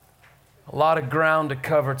A lot of ground to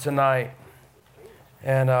cover tonight,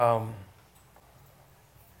 and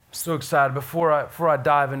so excited. Before I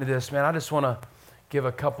dive into this, man, I just want to give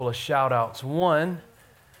a couple of shout outs. One,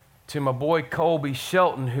 to my boy Colby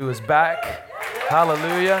Shelton, who is back.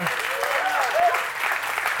 Hallelujah.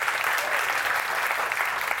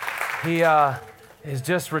 He has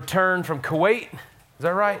just returned from Kuwait. Is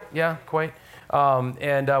that right? Yeah, Kuwait.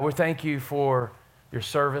 And we thank you for your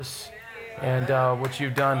service and what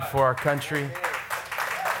you've done for our country.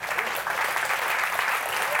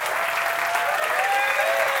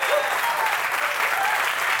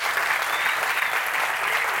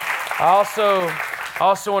 I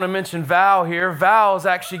also want to mention Val here. Val is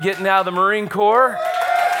actually getting out of the Marine Corps.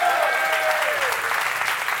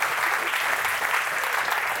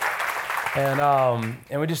 And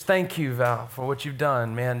we just thank you, Val, for what you've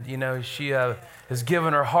done, man. You know, she has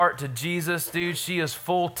given her heart to Jesus, dude. She is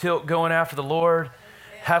full tilt going after the Lord.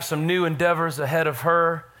 Have some new endeavors ahead of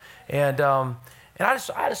her. And I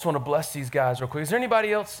just want to bless these guys real quick. Is there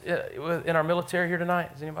anybody else in our military here tonight?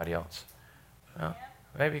 Is anybody else? No?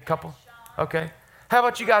 Maybe a couple? Okay. How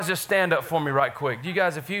about you guys just stand up for me right quick? You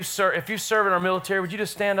guys, if you serve in our military, would you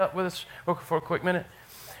just stand up with us for a quick minute?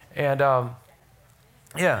 And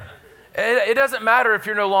yeah. It doesn't matter if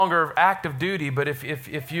you're no longer active duty, but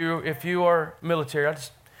if you are military,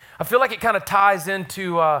 I feel like it kind of ties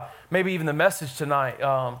into maybe even the message tonight.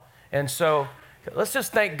 And so let's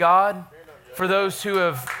just thank God for those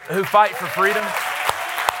who fight for freedom.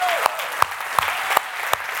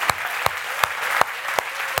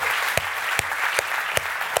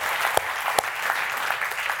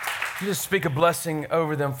 You just speak a blessing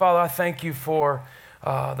over them. Father, I thank you for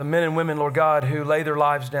the men and women, Lord God, who lay their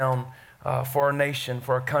lives down for our nation,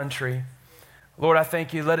 for our country. Lord, I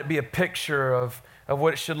thank you. Let it be a picture of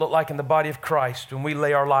what it should look like in the body of Christ when we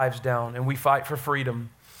lay our lives down and we fight for freedom.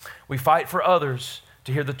 We fight for others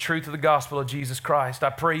to hear the truth of the gospel of Jesus Christ. I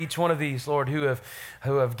pray each one of these, Lord, who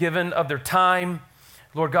have given of their time,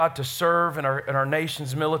 Lord God, to serve in our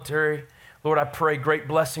nation's military. Lord, I pray great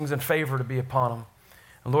blessings and favor to be upon them.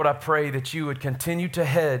 And Lord, I pray that you would continue to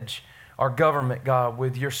hedge our government, God,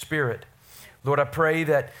 with your spirit. Lord, I pray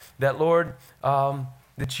that Lord,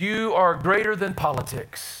 that you are greater than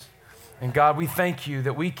politics. And God, we thank you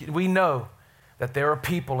that we know that there are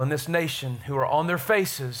people in this nation who are on their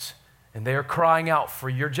faces and they are crying out for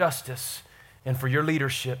your justice and for your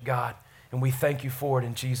leadership, God. And we thank you for it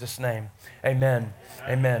in Jesus' name. Amen.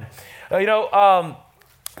 Amen.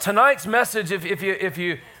 Tonight's message, if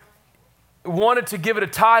you wanted to give it a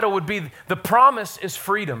title, would be The Promise is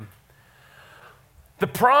Freedom. The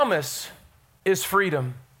promise is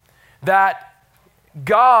freedom. That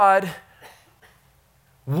God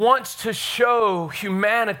wants to show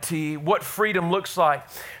humanity what freedom looks like.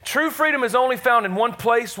 True freedom is only found in one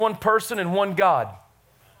place, one person, and one God,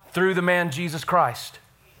 through the man Jesus Christ.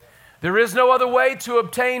 There is no other way to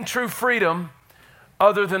obtain true freedom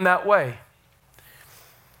other than that way.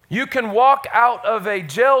 You can walk out of a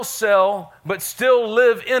jail cell but still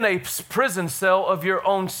live in a prison cell of your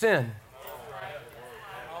own sin.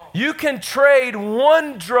 You can trade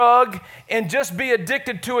one drug and just be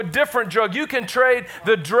addicted to a different drug. You can trade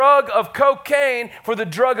the drug of cocaine for the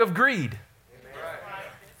drug of greed.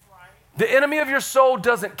 The enemy of your soul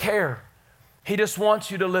doesn't care. He just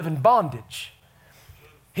wants you to live in bondage.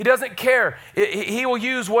 He doesn't care. He will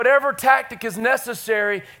use whatever tactic is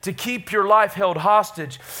necessary to keep your life held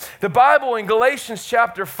hostage. The Bible in Galatians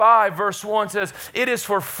chapter 5, verse 1 says, "It is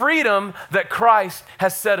for freedom that Christ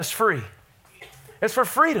has set us free." It's for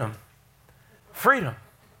freedom. Freedom.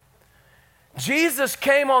 Jesus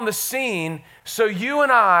came on the scene so you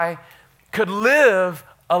and I could live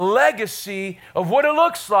a legacy of what it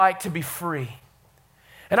looks like to be free.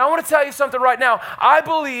 And I want to tell you something right now. I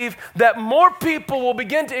believe that more people will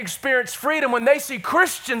begin to experience freedom when they see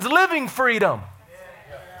Christians living freedom.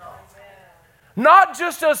 Not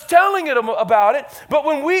just us telling them about it, but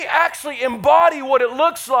when we actually embody what it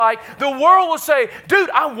looks like, the world will say,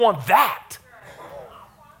 "Dude, I want that."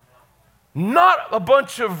 Not a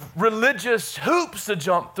bunch of religious hoops to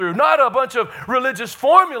jump through, not a bunch of religious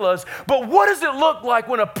formulas, but what does it look like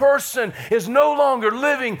when a person is no longer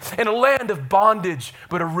living in a land of bondage,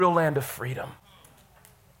 but a real land of freedom?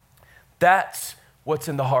 That's what's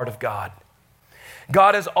in the heart of God.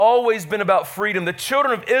 God has always been about freedom. The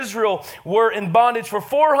children of Israel were in bondage for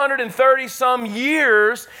 430 some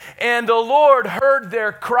years, and the Lord heard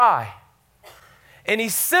their cry. And he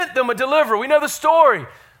sent them a deliverer. We know the story.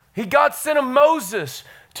 God sent him Moses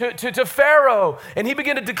to Pharaoh, and he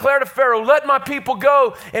began to declare to Pharaoh, let my people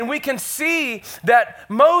go. And we can see that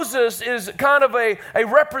Moses is kind of a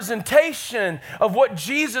representation of what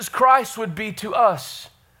Jesus Christ would be to us.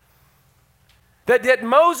 That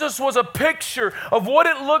Moses was a picture of what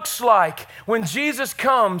it looks like when Jesus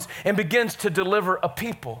comes and begins to deliver a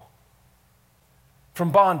people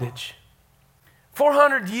from bondage.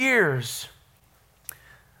 400 years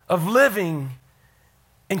of living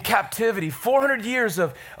in captivity, 400 years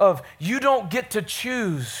of you don't get to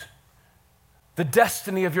choose the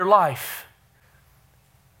destiny of your life.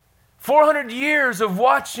 400 years of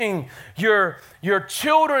watching your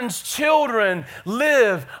children's children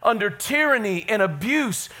live under tyranny and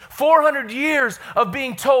abuse. 400 years of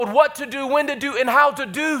being told what to do, when to do, and how to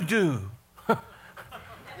do.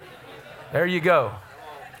 There you go.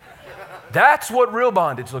 That's what real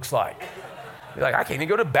bondage looks like. You're like, I can't even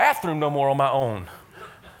go to the bathroom no more on my own.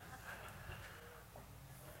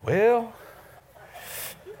 Well,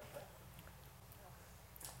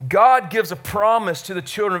 God gives a promise to the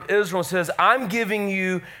children of Israel and says, I'm giving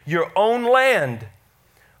you your own land,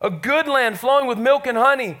 a good land flowing with milk and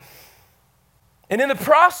honey. And in the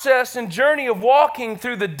process and journey of walking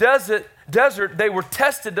through the desert, they were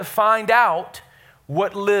tested to find out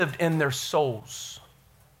what lived in their souls.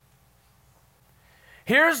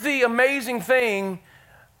 Here's the amazing thing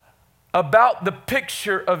about the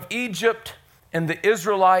picture of Egypt and the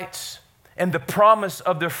Israelites and the promise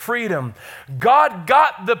of their freedom. God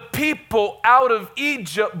got the people out of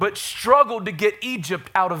Egypt, but struggled to get Egypt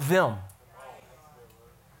out of them.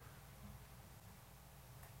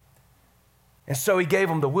 And so he gave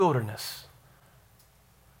them the wilderness.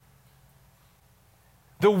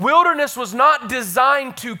 The wilderness was not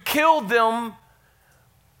designed to kill them,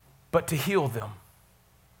 but to heal them.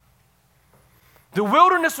 The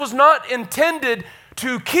wilderness was not intended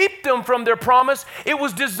to keep them from their promise. It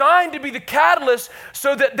was designed to be the catalyst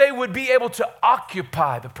so that they would be able to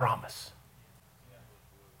occupy the promise.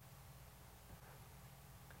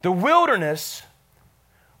 The wilderness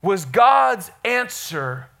was God's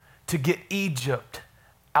answer to get Egypt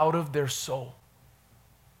out of their soul.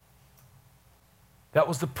 That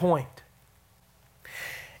was the point.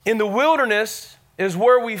 In the wilderness is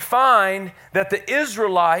where we find that the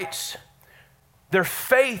Israelites, their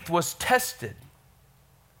faith was tested.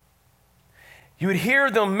 You would hear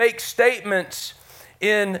them make statements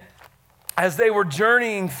as they were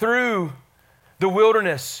journeying through the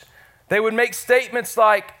wilderness. They would make statements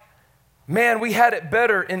like, man, we had it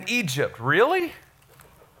better in Egypt. Really?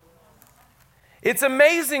 It's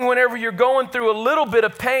amazing whenever you're going through a little bit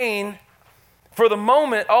of pain for the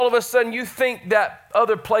moment, all of a sudden you think that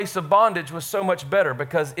other place of bondage was so much better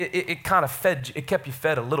because it kind of it kept you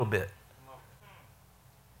fed a little bit.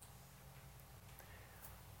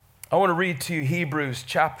 I want to read to you Hebrews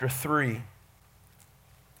chapter 3.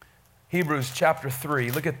 Hebrews chapter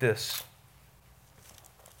 3. Look at this.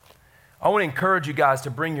 I want to encourage you guys to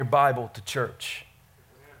bring your Bible to church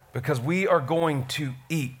because we are going to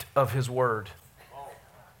eat of His Word.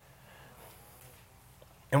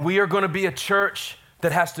 And we are going to be a church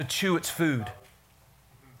that has to chew its food.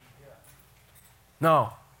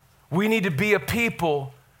 No, we need to be a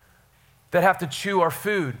people that have to chew our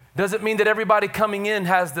food. Doesn't mean that everybody coming in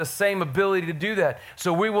has the same ability to do that.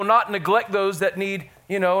 So we will not neglect those that need,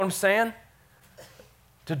 you know what I'm saying,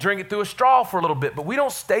 to drink it through a straw for a little bit, but we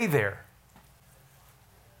don't stay there.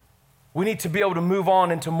 We need to be able to move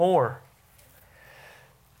on into more.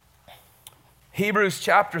 Hebrews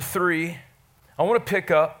chapter 3, I want to pick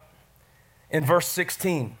up in verse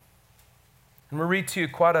 16. I'm going to read to you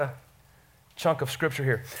quite a chunk of scripture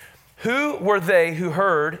here. Who were they who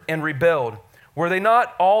heard and rebelled? Were they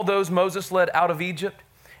not all those Moses led out of Egypt?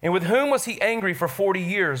 And with whom was he angry for 40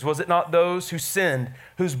 years? Was it not those who sinned,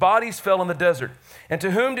 whose bodies fell in the desert? And to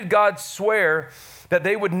whom did God swear that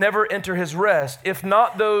they would never enter his rest, if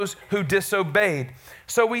not those who disobeyed?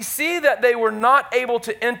 So we see that they were not able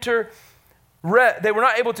to enter. They were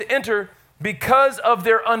not able to enter because of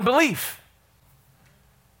their unbelief.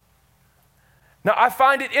 Now I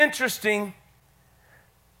find it interesting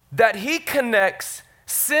that he connects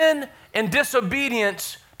sin and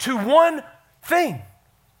disobedience to one thing.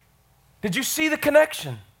 Did you see the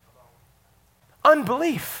connection?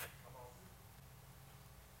 Unbelief.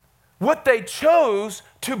 What they chose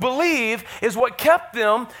to believe is what kept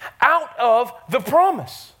them out of the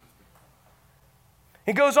promise.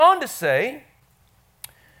 He goes on to say,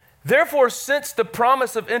 therefore, since the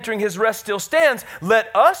promise of entering his rest still stands,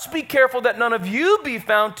 let us be careful that none of you be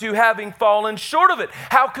found to having fallen short of it.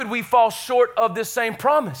 How could we fall short of this same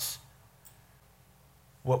promise?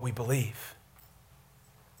 What we believe.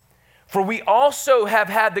 For we also have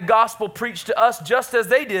had the gospel preached to us just as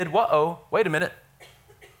they did. Whoa, wait a minute.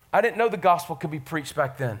 I didn't know the gospel could be preached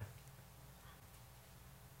back then.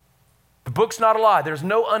 The book's not a lie. There's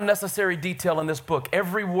no unnecessary detail in this book.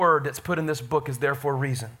 Every word that's put in this book is there for a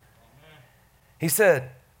reason. He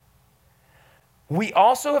said, we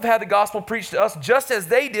also have had the gospel preached to us just as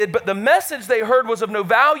they did, but the message they heard was of no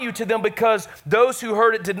value to them because those who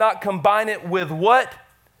heard it did not combine it with what?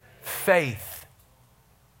 Faith.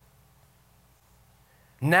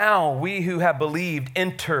 Now we who have believed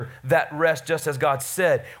enter that rest just as God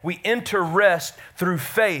said. We enter rest through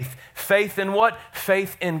faith. Faith in what?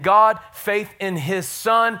 Faith in God, faith in His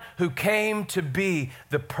Son who came to be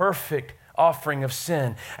the perfect offering of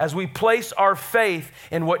sin. As we place our faith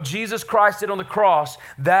in what Jesus Christ did on the cross,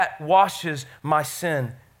 that washes my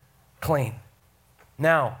sin clean.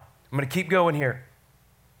 Now, I'm going to keep going here.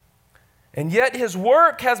 And yet his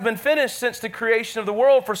work has been finished since the creation of the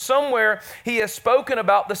world. For somewhere he has spoken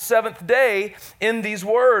about the seventh day in these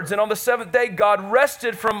words. And on the seventh day, God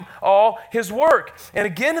rested from all his work. And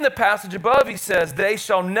again in the passage above, he says, they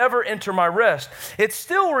shall never enter my rest. It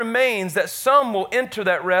still remains that some will enter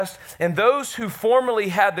that rest, and those who formerly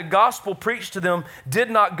had the gospel preached to them did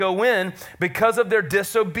not go in because of their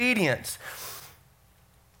disobedience.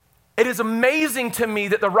 It is amazing to me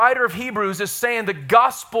that the writer of Hebrews is saying the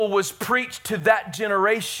gospel was preached to that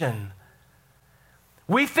generation.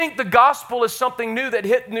 We think the gospel is something new that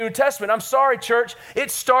hit the New Testament. I'm sorry, church. It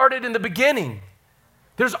started in the beginning.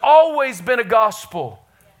 There's always been a gospel,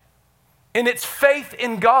 and it's faith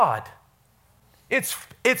in God. It's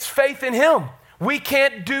faith in Him. We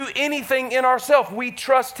can't do anything in ourselves. We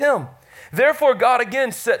trust Him. Therefore, God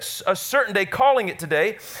again sets a certain day, calling it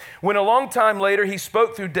today, when a long time later he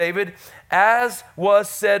spoke through David, as was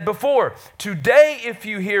said before. Today, if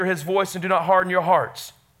you hear his voice and do not harden your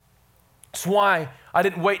hearts. That's why I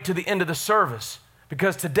didn't wait to the end of the service,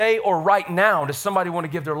 because today or right now, does somebody want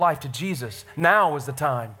to give their life to Jesus? Now is the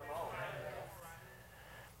time.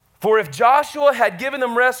 For if Joshua had given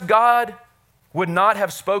them rest, God would not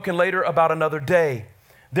have spoken later about another day.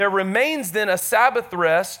 There remains then a Sabbath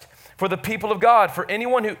rest for the people of God. For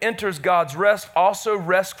anyone who enters God's rest also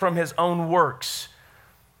rests from his own works.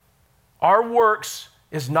 Our works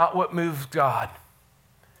is not what moved God.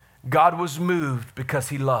 God was moved because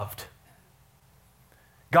He loved.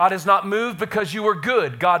 God is not moved because you were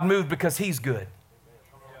good. God moved because He's good.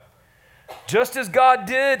 Just as God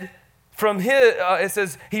did from His, it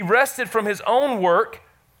says, He rested from His own work.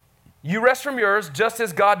 You rest from yours just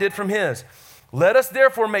as God did from His. Let us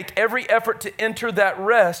therefore make every effort to enter that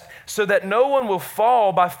rest so that no one will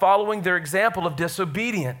fall by following their example of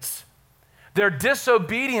disobedience. Their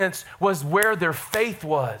disobedience was where their faith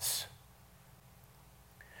was.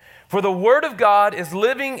 For the word of God is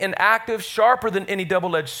living and active, sharper than any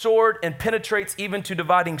double-edged sword, and penetrates even to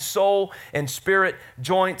dividing soul and spirit,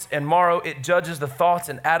 joints and marrow. It judges the thoughts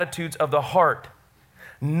and attitudes of the heart.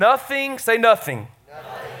 Nothing, say nothing,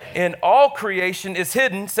 in all creation is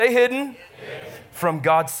hidden, say hidden, from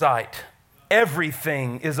God's sight.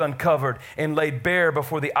 Everything is uncovered and laid bare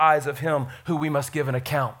before the eyes of Him who we must give an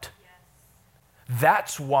account.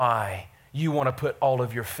 That's why you want to put all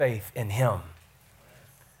of your faith in Him.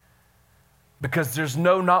 Because there's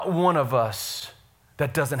not one of us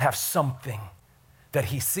that doesn't have something that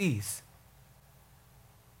He sees.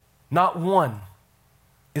 Not one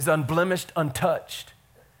is unblemished, untouched.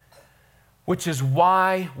 Which is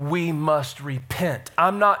why we must repent.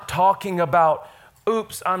 I'm not talking about,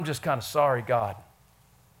 oops, I'm just kind of sorry, God.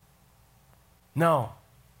 No,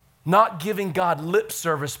 not giving God lip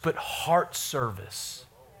service, but heart service.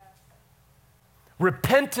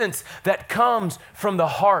 Repentance that comes from the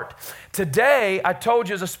heart. Today, I told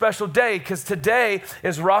you, is a special day because today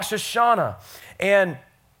is Rosh Hashanah. And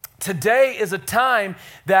today is a time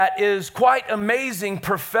that is quite amazing,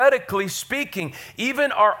 prophetically speaking.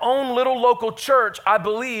 Even our own little local church, I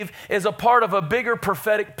believe, is a part of a bigger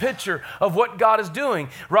prophetic picture of what God is doing.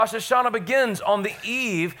 Rosh Hashanah begins on the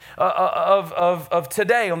eve of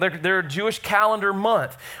today, on their Jewish calendar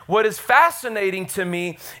month. What is fascinating to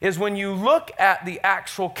me is when you look at the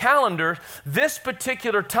actual calendar, this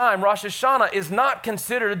particular time, Rosh Hashanah, is not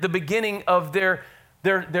considered the beginning of their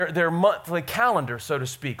monthly calendar, so to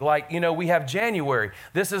speak. Like, we have January.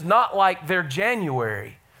 This is not like their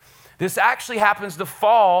January. This actually happens to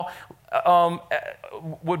fall,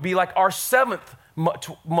 would be like our 7th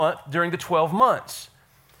month during the 12 months.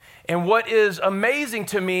 And what is amazing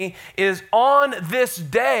to me is on this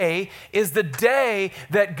day is the day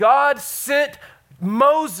that God sent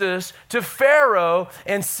Moses to Pharaoh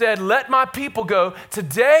and said, let my people go.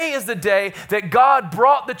 Today is the day that God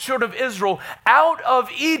brought the children of Israel out of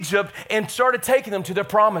Egypt and started taking them to their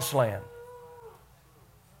promised land.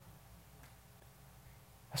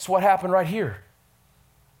 That's what happened right here.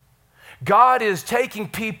 God is taking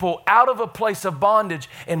people out of a place of bondage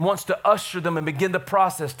and wants to usher them and begin the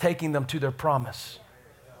process, taking them to their promise.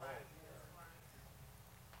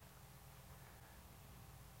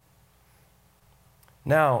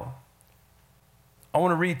 Now, I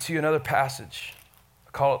want to read to you another passage.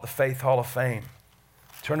 I call it the Faith Hall of Fame.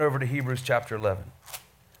 Turn over to Hebrews chapter 11.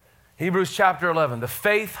 Hebrews chapter 11, the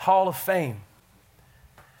Faith Hall of Fame.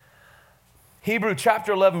 Hebrews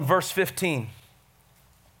chapter 11, verse 15.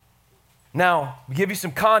 Now, to give you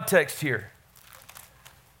some context here.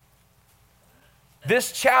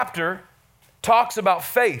 This chapter talks about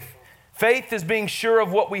faith. Faith is being sure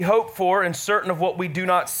of what we hope for and certain of what we do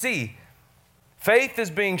not see. Faith is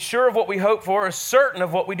being sure of what we hope for, is certain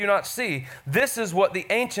of what we do not see. This is what the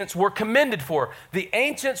ancients were commended for. The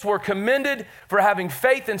ancients were commended for having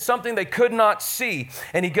faith in something they could not see.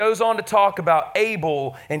 And he goes on to talk about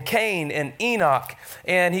Abel and Cain and Enoch.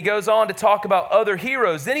 And he goes on to talk about other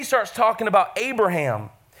heroes. Then he starts talking about Abraham.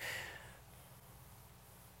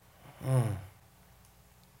 I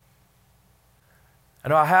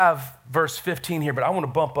know I have verse 15 here, but I want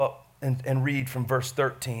to bump up and read from verse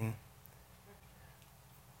 13.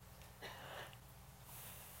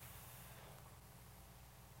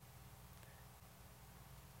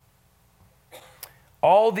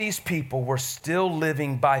 All these people were still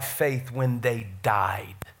living by faith when they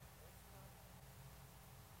died.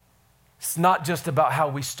 It's not just about how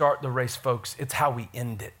we start the race, folks. It's how we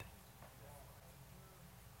end it.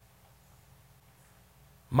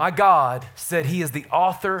 My God said he is the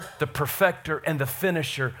author, the perfecter, and the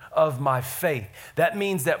finisher of my faith. That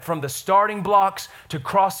means that from the starting blocks to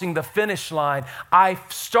crossing the finish line, I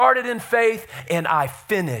started in faith and I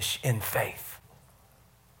finish in faith.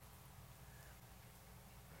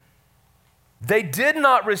 They did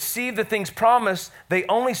not receive the things promised. They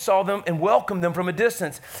only saw them and welcomed them from a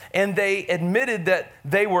distance. And they admitted that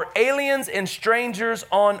they were aliens and strangers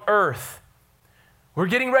on earth. We're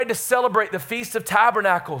getting ready to celebrate the Feast of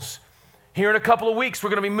Tabernacles. Here in a couple of weeks,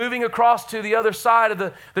 we're going to be moving across to the other side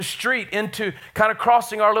of the street into kind of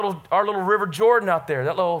crossing our little River Jordan out there,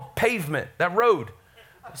 that little pavement, that road.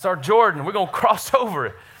 It's our Jordan. We're going to cross over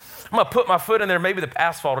it. I'm going to put my foot in there. Maybe the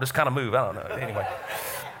asphalt will just kind of move. I don't know. Anyway.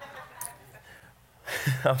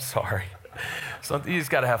 I'm sorry. So you just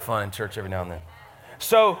got to have fun in church every now and then.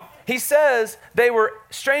 So he says they were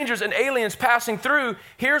strangers and aliens passing through.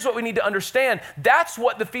 Here's what we need to understand. That's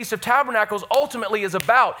what the Feast of Tabernacles ultimately is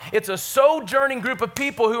about. It's a sojourning group of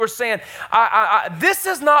people who are saying, this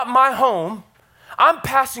is not my home. I'm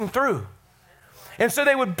passing through. And so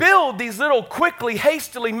they would build these little quickly,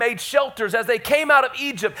 hastily made shelters. As they came out of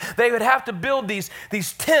Egypt, they would have to build these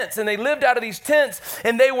tents, and they lived out of these tents,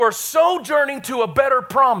 and they were sojourning to a better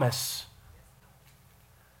promise.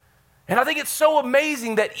 And I think it's so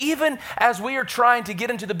amazing that even as we are trying to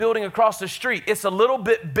get into the building across the street, it's a little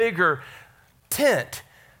bit bigger tent,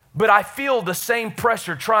 but I feel the same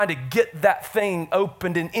pressure trying to get that thing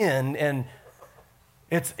opened and in, and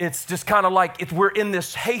it's just kind of like we're in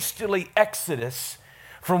this hastily exodus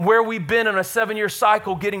from where we've been in a 7-year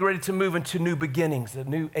cycle, getting ready to move into new beginnings, a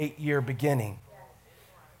new 8-year beginning.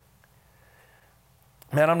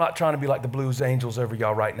 Man, I'm not trying to be like the Blues Angels over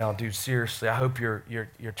y'all right now, dude. Seriously, I hope you're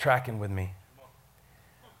tracking with me.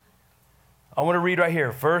 I want to read right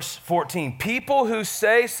here, verse 14. People who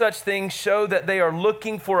say such things show that they are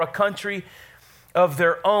looking for a country of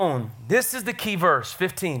their own. This is the key verse,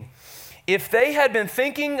 15. If they had been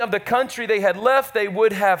thinking of the country they had left, they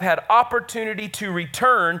would have had opportunity to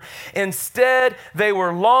return. Instead, they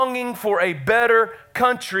were longing for a better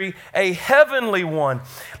country, a heavenly one.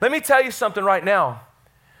 Let me tell you something right now,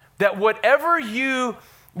 that whatever you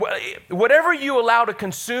allow to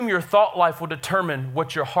consume your thought life will determine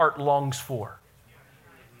what your heart longs for.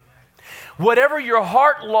 Whatever your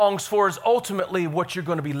heart longs for is ultimately what you're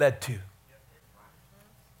going to be led to.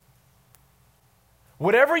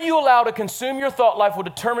 Whatever you allow to consume your thought life will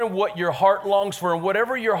determine what your heart longs for, and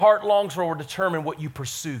whatever your heart longs for will determine what you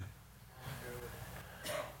pursue.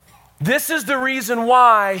 This is the reason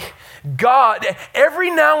why God, every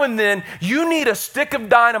now and then, you need a stick of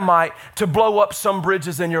dynamite to blow up some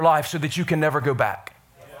bridges in your life so that you can never go back.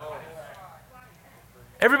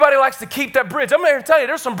 Everybody likes to keep that bridge. I'm here to tell you,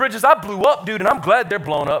 there's some bridges I blew up, dude, and I'm glad they're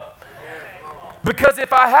blown up. Because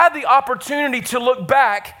if I had the opportunity to look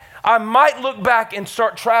back, I might look back and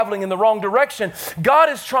start traveling in the wrong direction. God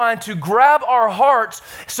is trying to grab our hearts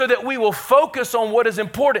so that we will focus on what is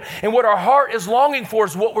important, and what our heart is longing for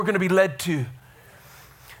is what we're going to be led to.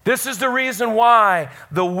 This is the reason why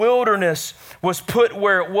the wilderness was put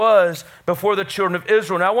where it was before the children of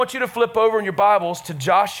Israel. Now I want you to flip over in your Bibles to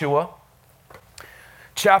Joshua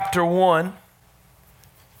chapter 1.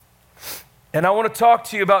 And I want to talk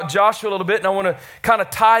to you about Joshua a little bit, and I want to kind of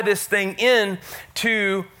tie this thing in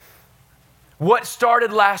to what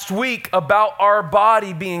started last week about our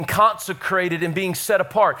body being consecrated and being set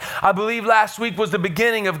apart. I believe last week was the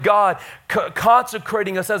beginning of God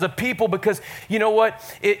consecrating us as a people, because you know what?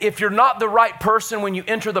 If you're not the right person when you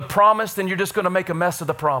enter the promise, then you're just going to make a mess of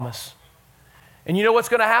the promise. And you know what's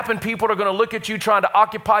going to happen? People are going to look at you trying to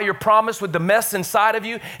occupy your promise with the mess inside of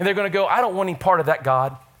you, and they're going to go, I don't want any part of that,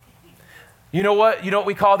 God. You know what? You know what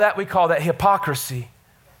we call that? We call that hypocrisy.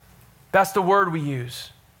 That's the word we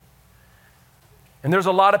use. And there's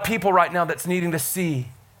a lot of people right now that's needing to see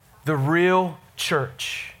the real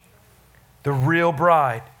church, the real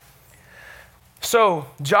bride. So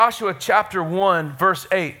Joshua chapter 1, verse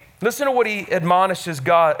 8. Listen to what he admonishes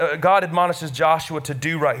God admonishes Joshua to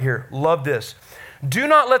do right here. Love this. Do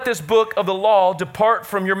not let this book of the law depart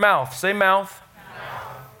from your mouth. Say mouth.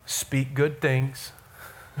 Speak good things.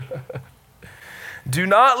 Do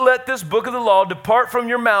not let this book of the law depart from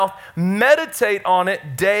your mouth. Meditate on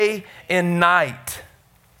it day and night,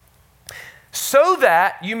 so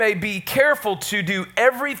that you may be careful to do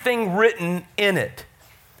everything written in it.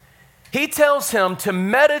 He tells him to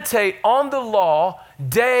meditate on the law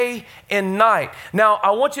day and night. Now,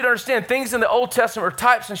 I want you to understand, things in the Old Testament are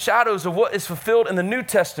types and shadows of what is fulfilled in the New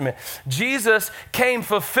Testament. Jesus came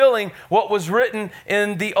fulfilling what was written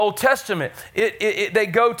in the Old Testament. They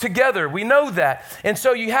go together. We know that. And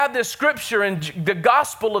so you have this scripture in the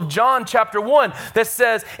Gospel of John chapter 1 that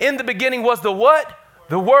says, in the beginning was the what?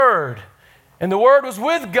 The Word. And the Word was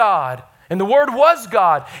with God. And the Word was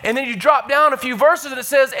God. And then you drop down a few verses and it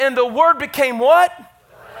says, and the Word became what?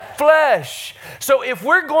 Flesh. So if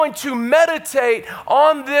we're going to meditate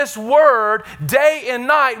on this word day and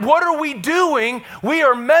night, what are we doing? We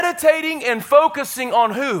are meditating and focusing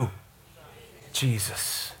on who?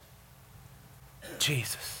 Jesus.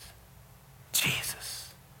 Jesus.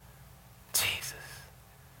 Jesus. Jesus.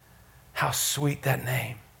 How sweet that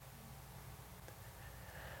name.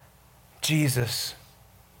 Jesus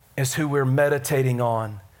is who we're meditating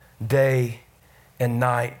on day and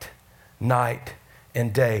night, night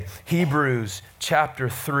and day. Hebrews chapter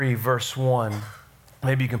 3, verse 1.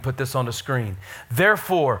 Maybe you can put this on the screen.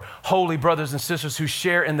 Therefore, holy brothers and sisters who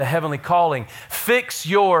share in the heavenly calling, fix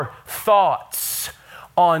your thoughts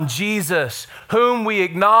on Jesus, whom we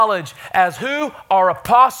acknowledge as who? Our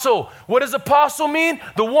apostle. What does apostle mean?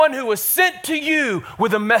 The one who was sent to you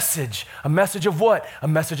with a message. A message of what? A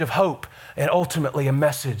message of hope, and ultimately a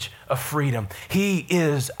message of freedom. He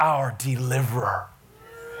is our deliverer,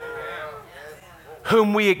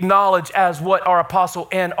 whom we acknowledge as what? Our apostle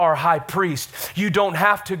and our high priest. You don't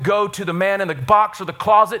have to go to the man in the box or the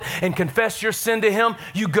closet and confess your sin to him.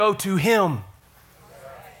 You go to him.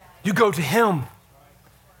 You go to him.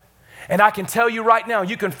 And I can tell you right now,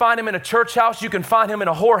 you can find him in a church house, you can find him in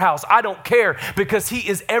a whorehouse. I don't care, because he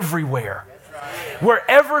is everywhere.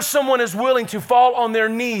 Wherever someone is willing to fall on their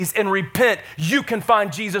knees and repent, you can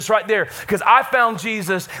find Jesus right there. Because I found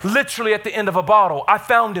Jesus literally at the end of a bottle. I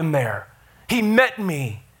found him there. He met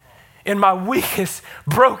me in my weakest,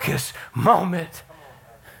 brokest moment.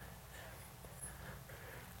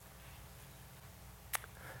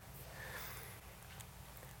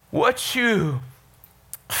 What you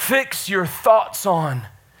fix your thoughts on,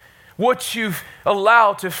 what you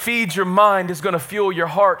allow to feed your mind is going to fuel your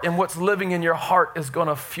heart, and what's living in your heart is going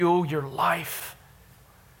to fuel your life.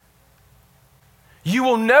 You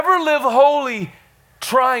will never live holy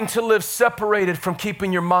trying to live separated from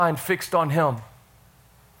keeping your mind fixed on him.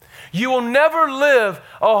 You will never live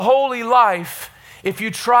a holy life if you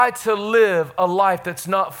try to live a life that's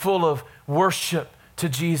not full of worship to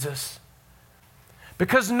Jesus.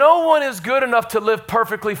 Because no one is good enough to live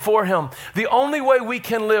perfectly for him. The only way we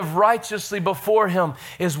can live righteously before him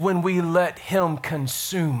is when we let him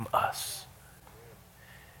consume us.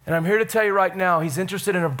 And I'm here to tell you right now, he's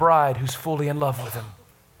interested in a bride who's fully in love with him.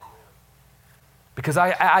 Because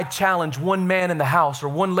I challenge one man in the house or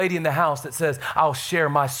one lady in the house that says, I'll share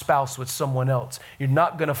my spouse with someone else. You're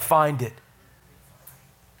not going to find it.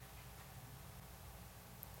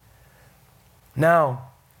 Now,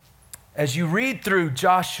 as you read through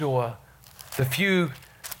Joshua, the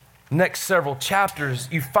next several chapters,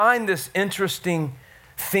 you find this interesting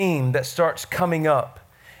theme that starts coming up.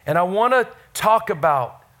 And I want to talk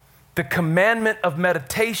about the commandment of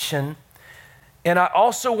meditation. And I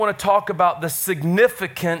also want to talk about the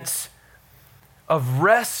significance of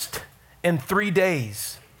rest in 3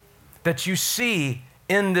 days that you see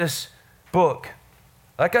in this book.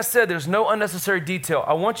 Like I said, there's no unnecessary detail.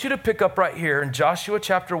 I want you to pick up right here in Joshua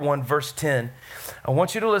chapter 1, verse 10. I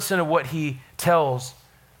want you to listen to what he tells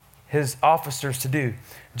his officers to do.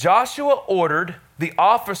 Joshua ordered the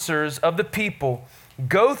officers of the people,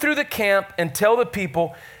 go through the camp and tell the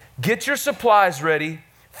people, get your supplies ready.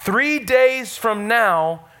 3 days from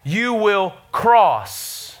now, you will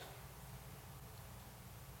cross.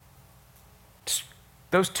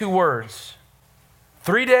 Those 2 words.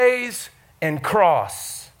 3 days and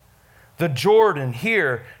cross the Jordan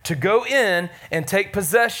here to go in and take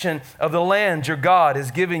possession of the land your God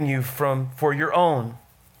is giving you for your own.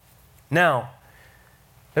 Now,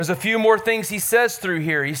 there's a few more things he says through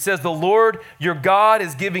here. He says, the Lord your God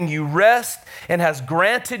is giving you rest and has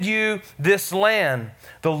granted you this land.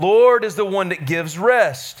 The Lord is the one that gives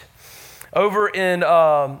rest. Over in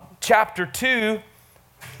chapter 2,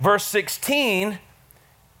 verse 16,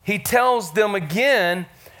 he tells them again,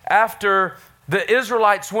 after the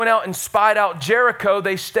Israelites went out and spied out Jericho,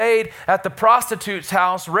 they stayed at the prostitute's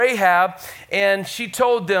house, Rahab, and she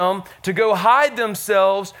told them to go hide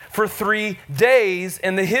themselves for 3 days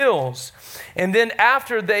in the hills. And then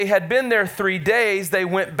after they had been there 3 days, they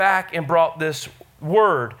went back and brought this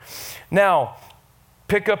word. Now,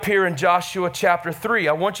 pick up here in Joshua chapter 3.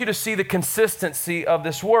 I want you to see the consistency of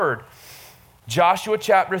this word. Joshua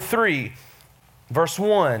chapter 3, verse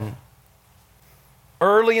 1.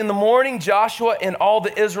 Early in the morning, Joshua and all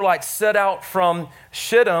the Israelites set out from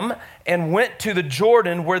Shittim and went to the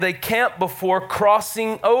Jordan, where they camped before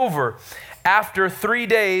crossing over. After 3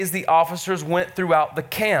 days, the officers went throughout the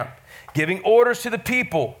camp, giving orders to the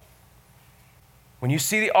people. When you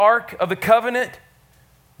see the Ark of the Covenant,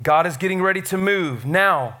 God is getting ready to move.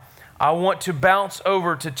 Now, I want to bounce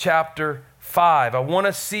over to chapter 5. I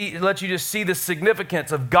want to let you just see the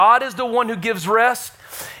significance of God is the one who gives rest,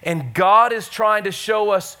 and God is trying to show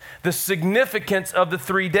us the significance of the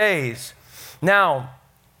 3 days. Now,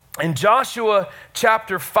 in Joshua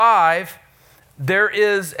chapter 5, there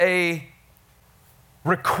is a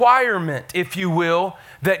requirement, if you will,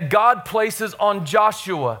 that God places on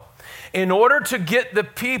Joshua. In order to get the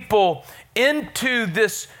people into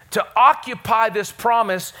this, to occupy this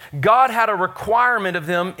promise, God had a requirement of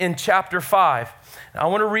them in chapter 5. Now, I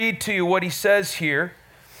want to read to you what he says here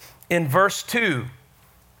in verse 2.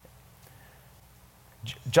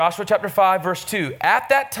 Joshua chapter 5, verse 2. At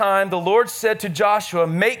that time, the Lord said to Joshua,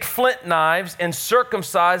 make flint knives and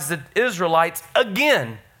circumcise the Israelites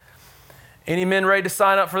again. Any men ready to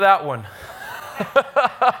sign up for that one?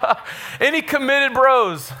 Any committed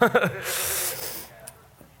bros?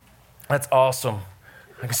 That's awesome.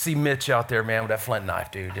 I can see Mitch out there, man, with that flint knife,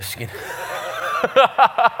 dude. Just kidding.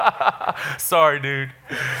 Sorry, dude.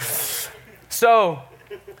 So,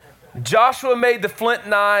 Joshua made the flint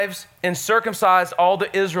knives and circumcised all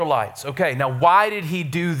the Israelites. Okay, now why did he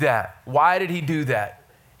do that? Why did he do that?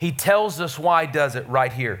 He tells us why he does it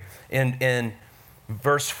right here in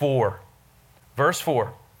verse 4. Verse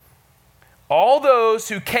 4. All those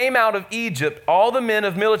who came out of Egypt, all the men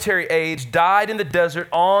of military age, died in the desert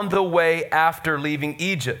on the way after leaving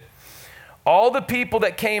Egypt. All the people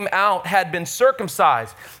that came out had been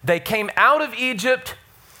circumcised. They came out of Egypt,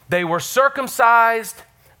 they were circumcised,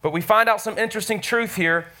 but we find out some interesting truth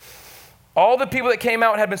here. All the people that came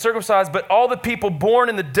out had been circumcised, but all the people born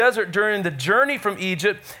in the desert during the journey from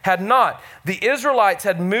Egypt had not. The Israelites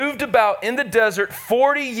had moved about in the desert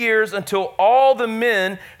 40 years until all the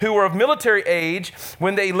men who were of military age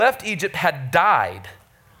when they left Egypt had died.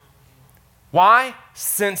 Why?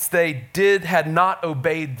 Since they had not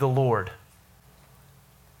obeyed the Lord.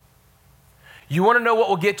 You want to know what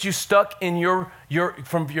will get you stuck in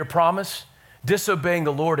from your promise? Disobeying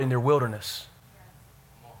the Lord in their wilderness.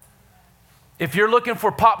 If you're looking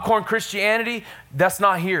for popcorn Christianity, that's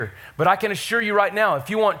not here. But I can assure you right now, if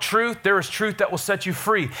you want truth, there is truth that will set you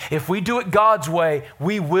free. If we do it God's way,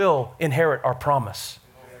 we will inherit our promise.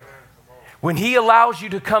 When he allows you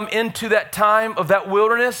to come into that time of that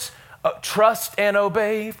wilderness, trust and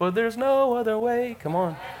obey, for there's no other way. Come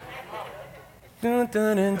on. Dun,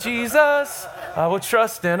 dun, in Jesus, I will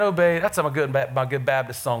trust and obey. That's my good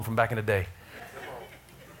Baptist song from back in the day.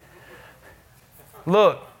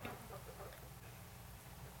 Look.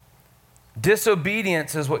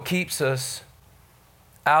 Disobedience is what keeps us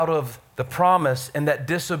out of the promise, and that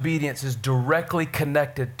disobedience is directly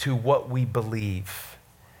connected to what we believe.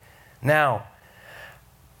 Now,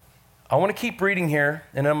 I want to keep reading here,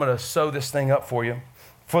 and I'm going to sew this thing up for you.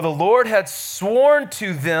 For the Lord had sworn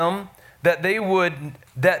to them that they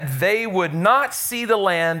would not see the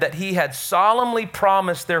land that he had solemnly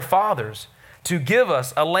promised their fathers to give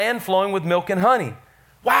us, a land flowing with milk and honey.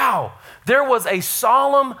 Wow, there was a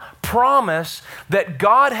solemn promise that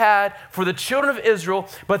God had for the children of Israel,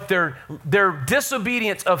 but their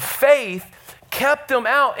disobedience of faith kept them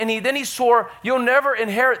out. And then he swore, you'll never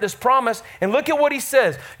inherit this promise. And look at what he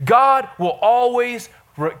says. God will always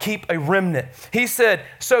keep a remnant. He said,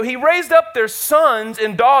 so he raised up their sons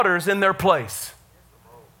and daughters in their place.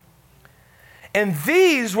 And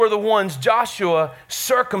these were the ones Joshua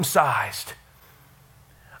circumcised.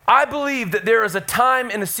 I believe that there is a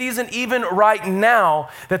time and a season, even right now,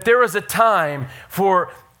 that there is a time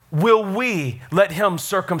for, will we let him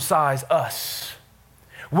circumcise us?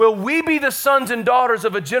 Will we be the sons and daughters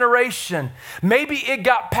of a generation? Maybe it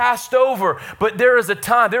got passed over, but there is a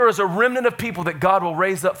time, there is a remnant of people that God will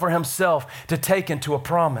raise up for himself to take into a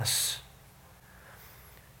promise.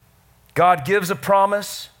 God gives a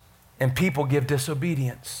promise and people give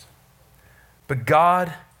disobedience. But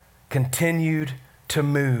God continued to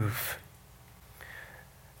move.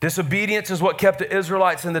 Disobedience is what kept the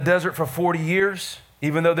Israelites in the desert for 40 years,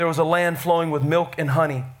 even though there was a land flowing with milk and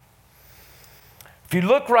honey. If you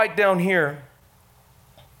look right down here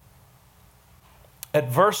at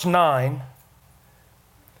verse 9,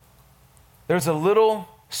 there's a little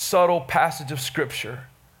subtle passage of scripture.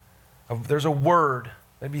 There's a word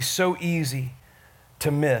that'd be so easy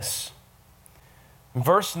to miss. In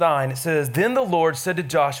verse 9, it says, then the Lord said to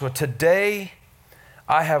Joshua, today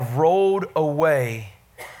I have rolled away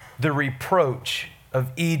the reproach of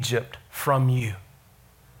Egypt from you.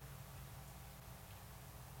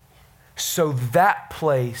 So that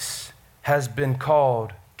place has been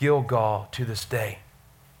called Gilgal to this day.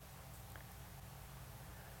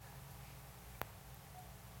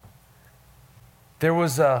 There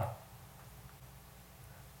was an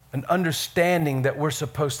understanding that we're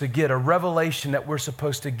supposed to get, a revelation that we're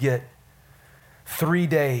supposed to get. 3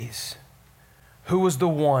 days. Who was the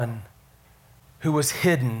one who was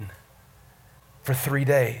hidden for 3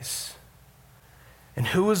 days? And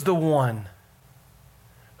who was the one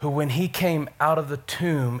who, when he came out of the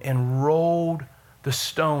tomb and rolled the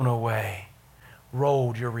stone away,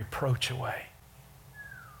 rolled your reproach away?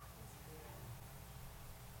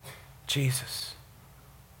 Jesus.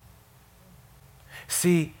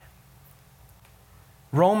 See,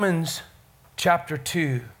 Romans chapter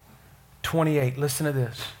 2, 28, listen to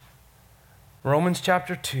this. Romans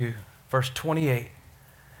chapter 2, verse 28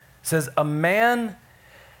 says, a man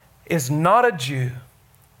is not a Jew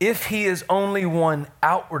if he is only one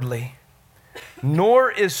outwardly,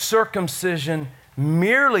 nor is circumcision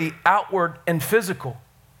merely outward and physical.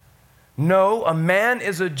 No, a man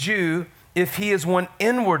is a Jew if he is one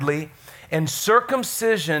inwardly, and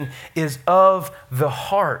circumcision is of the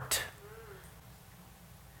heart.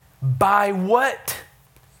 By what?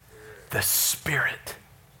 The Spirit.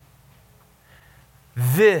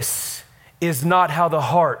 This is not how the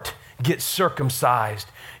heart gets circumcised.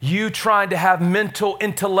 You trying to have mental,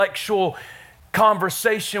 intellectual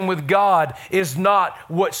conversation with God is not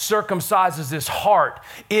what circumcises his heart.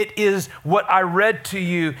 It is what I read to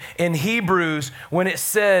you in Hebrews when it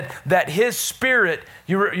said that his spirit,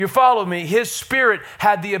 you follow me, his spirit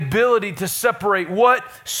had the ability to separate what?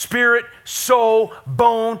 Spirit, soul,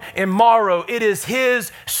 bone, and marrow. It is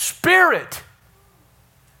his spirit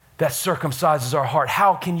that circumcises our heart.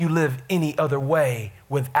 How can you live any other way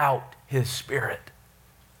without his spirit?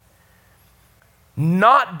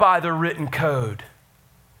 Not by the written code.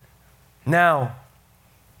 Now,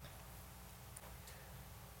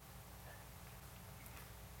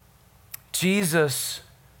 Jesus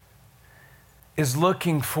is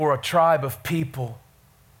looking for a tribe of people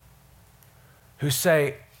who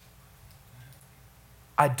say,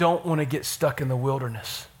 I don't want to get stuck in the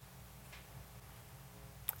wilderness.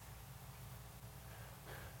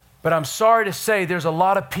 But I'm sorry to say there's a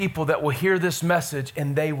lot of people that will hear this message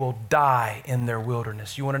and they will die in their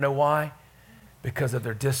wilderness. You want to know why? Because of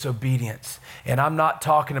their disobedience. And I'm not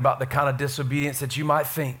talking about the kind of disobedience that you might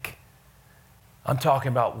think. I'm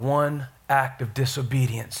talking about one act of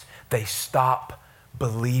disobedience. They stop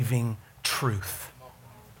believing truth.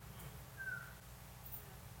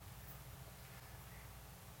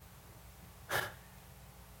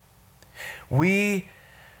 We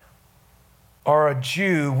are a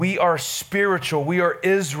Jew, we are spiritual, we are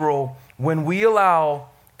Israel when we allow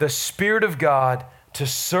the Spirit of God to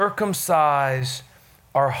circumcise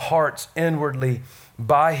our hearts inwardly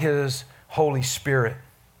by his Holy Spirit.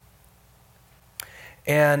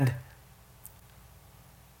 And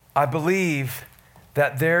I believe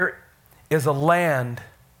that there is a land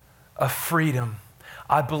of freedom.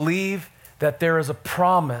 I believe that there is a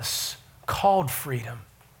promise called freedom.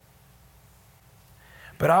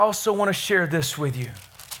 But I also want to share this with you,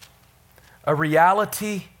 a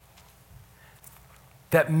reality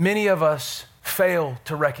that many of us fail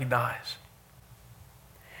to recognize.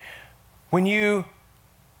 When you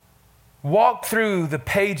walk through the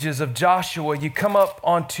pages of Joshua, you come up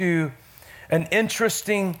onto an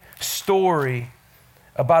interesting story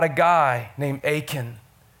about a guy named Achan.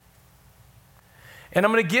 And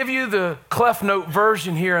I'm going to give you the Clef Note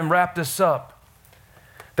version here and wrap this up.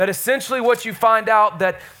 That essentially what you find out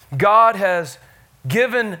that God has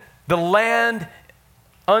given the land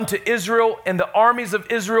unto Israel, and the armies of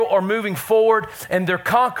Israel are moving forward, and they're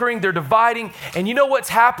conquering, they're dividing. And you know what's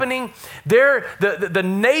happening? The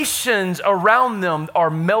nations around them are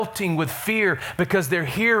melting with fear because they're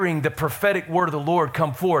hearing the prophetic word of the Lord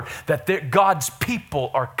come forward, that God's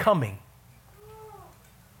people are coming.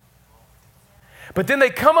 But then they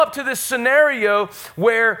come up to this scenario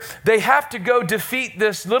where they have to go defeat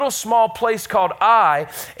this little small place called Ai.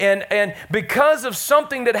 And because of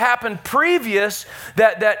something that happened previous,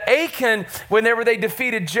 that Achan, whenever they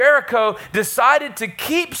defeated Jericho, decided to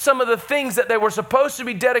keep some of the things that they were supposed to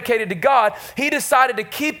be dedicated to God. He decided to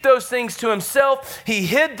keep those things to himself. He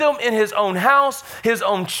hid them in his own house. His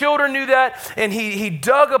own children knew that. And he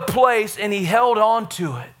dug a place and he held on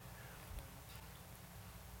to it.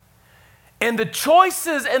 And the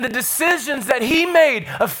choices and the decisions that he made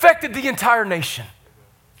affected the entire nation.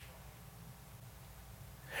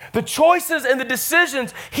 The choices and the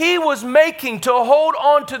decisions he was making to hold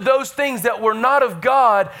on to those things that were not of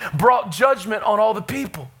God brought judgment on all the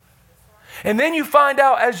people. And then you find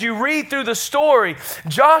out as you read through the story,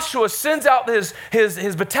 Joshua sends out his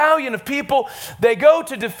battalion of people. They go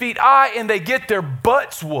to defeat Ai and they get their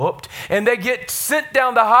butts whooped and they get sent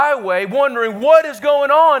down the highway wondering what is going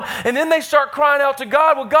on. And then they start crying out to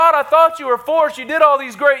God, well, God, I thought you were for us. You did all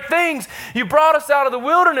these great things. You brought us out of the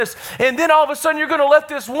wilderness. And then all of a sudden you're going to let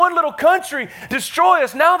this one little country destroy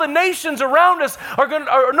us. Now the nations around us are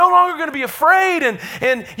no longer going to be afraid.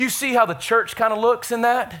 And you see how the church kind of looks in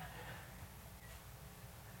that.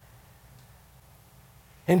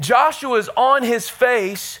 And Joshua is on his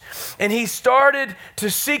face, and he started to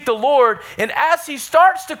seek the Lord. And as he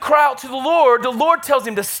starts to cry out to the Lord tells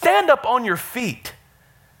him to stand up on your feet.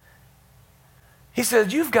 He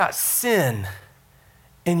says, you've got sin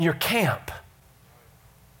in your camp.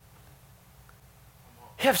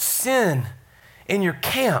 You have sin in your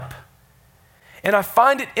camp. And I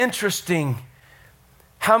find it interesting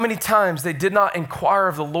how many times they did not inquire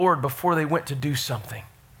of the Lord before they went to do something.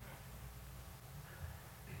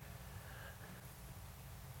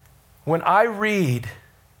 When I read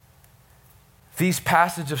these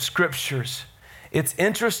passages of scriptures, it's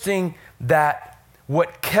interesting that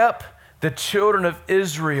what kept the children of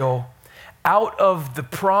Israel out of the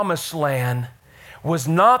promised land was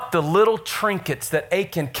not the little trinkets that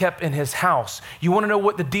Achan kept in his house. You want to know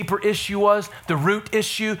what the deeper issue was? The root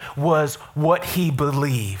issue was what he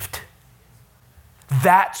believed.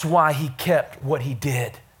 That's why he kept what he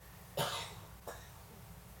did.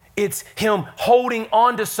 It's him holding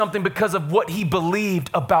on to something because of what he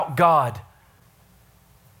believed about God.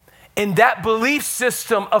 And that belief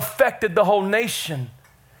system affected the whole nation.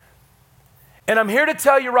 And I'm here to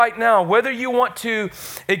tell you right now, whether you want to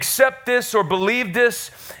accept this or believe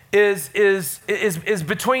this is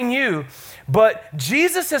between you. But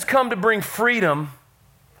Jesus has come to bring freedom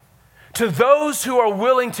to those who are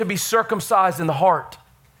willing to be circumcised in the heart.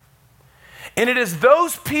 And it is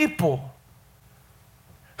those people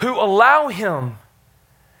who allow him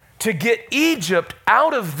to get Egypt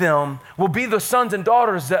out of them will be the sons and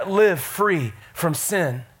daughters that live free from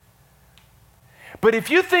sin. But if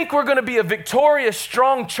you think we're going to be a victorious,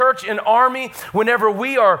 strong church and army whenever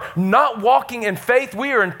we are not walking in faith,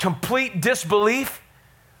 we are in complete disbelief,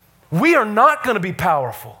 we are not going to be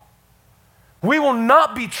powerful. We will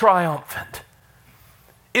not be triumphant.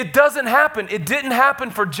 It doesn't happen. It didn't happen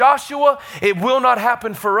for Joshua. It will not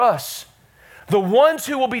happen for us. The ones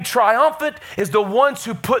who will be triumphant is the ones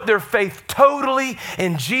who put their faith totally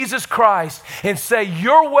in Jesus Christ and say,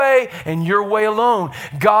 your way and your way alone.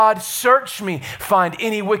 God, search me, find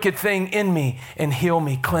any wicked thing in me and heal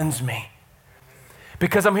me, cleanse me.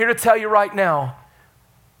 Because I'm here to tell you right now,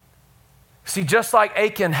 see, just like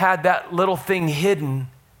Achan had that little thing hidden,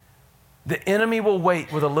 the enemy will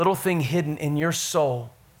wait with a little thing hidden in your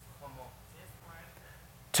soul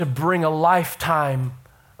to bring a lifetime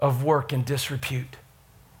of work and disrepute.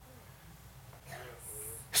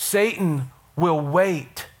 Satan will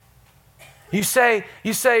wait. You say,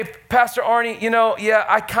 Pastor Arnie,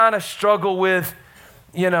 I kind of struggle with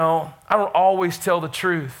I don't always tell the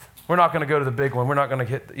truth. We're not going to go to the big one. We're not going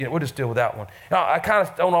to we'll just deal with that one. I kind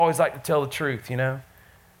of don't always like to tell the truth,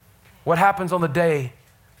 What happens on the day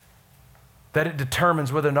that it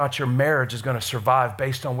determines whether or not your marriage is going to survive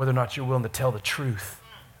based on whether or not you're willing to tell the truth.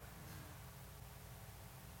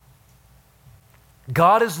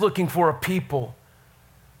 God is looking for a people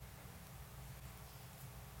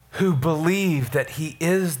who believe that he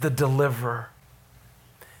is the deliverer.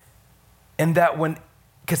 And that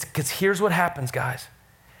because here's what happens, guys.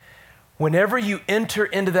 Whenever you enter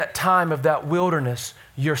into that time of that wilderness,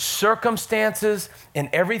 your circumstances and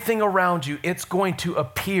everything around you, it's going to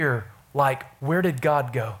appear like, where did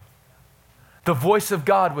God go? The voice of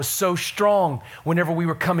God was so strong whenever we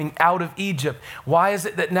were coming out of Egypt. Why is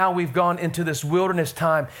it that now we've gone into this wilderness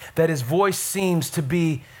time that his voice seems to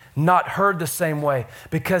be not heard the same way?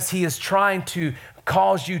 Because he is trying to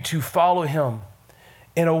cause you to follow him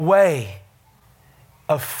in a way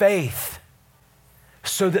of faith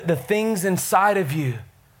so that the things inside of you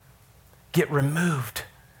get removed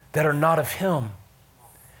that are not of him.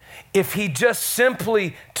 If he just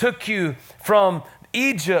simply took you from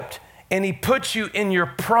Egypt and he put you in your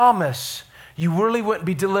promise, you really wouldn't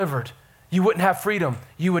be delivered. You wouldn't have freedom.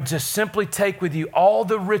 You would just simply take with you all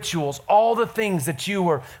the rituals, all the things that you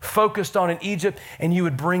were focused on in Egypt, and you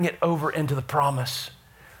would bring it over into the promise.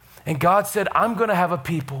 And God said, I'm going to have a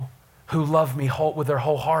people who love me with their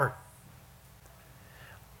whole heart.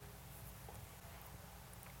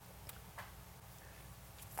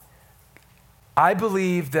 I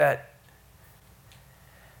believe that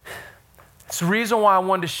it's the reason why I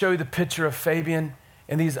wanted to show you the picture of Fabian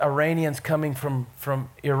and these Iranians coming from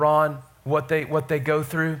Iran, what they go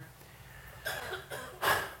through.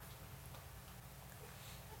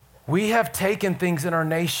 We have taken things in our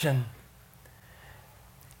nation,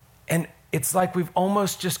 and it's like we've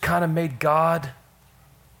almost just kind of made God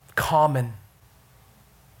common.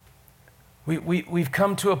 We've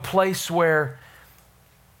come to a place where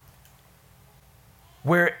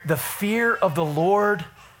the fear of the Lord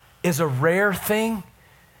is a rare thing,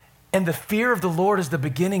 and the fear of the Lord is the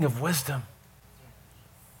beginning of wisdom.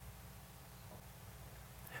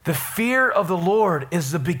 The fear of the Lord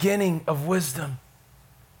is the beginning of wisdom.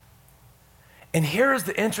 And here is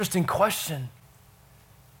the interesting question.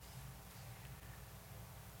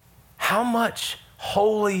 How much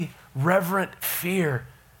holy, reverent fear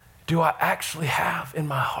do I actually have in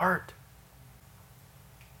my heart?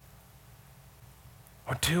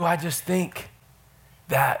 Or do I just think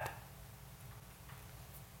that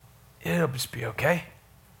it'll just be okay?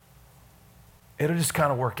 It'll just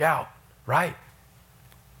kind of work out, right?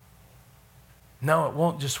 No, it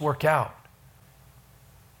won't just work out.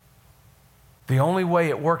 The only way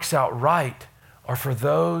it works out right are for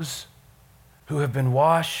those who have been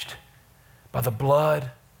washed by the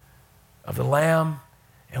blood of the Lamb,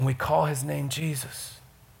 and we call his name Jesus.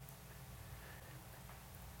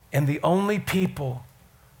 And the only people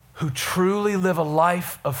who truly live a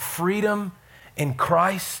life of freedom in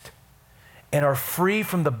Christ and are free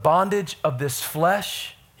from the bondage of this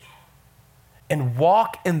flesh and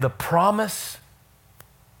walk in the promise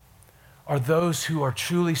are those who are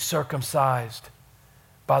truly circumcised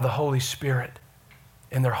by the Holy Spirit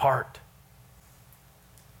in their heart.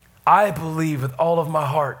 I believe with all of my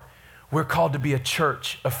heart we're called to be a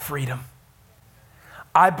church of freedom.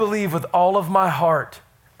 I believe with all of my heart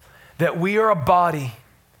that we are a body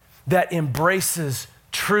that embraces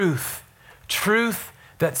truth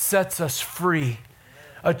that sets us free.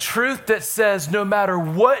 A truth that says no matter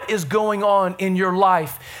what is going on in your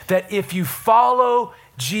life, that if you follow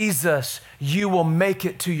Jesus, you will make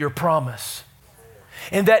it to your promise.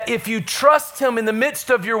 And that if you trust him in the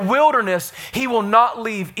midst of your wilderness, he will not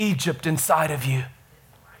leave Egypt inside of you.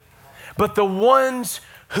 But the ones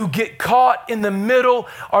who get caught in the middle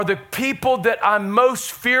are the people that I'm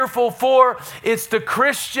most fearful for. It's the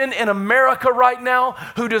Christian in America right now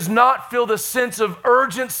who does not feel the sense of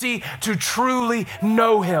urgency to truly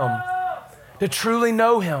know him. To truly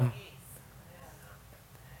know him.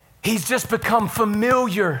 He's just become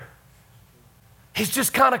familiar. He's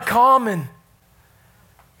just kind of common.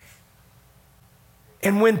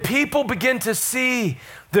 And when people begin to see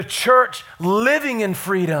the church living in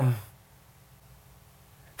freedom,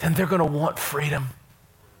 then they're going to want freedom.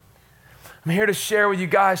 I'm here to share with you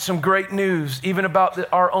guys some great news, even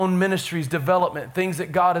about our own ministry's development, things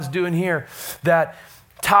that God is doing here that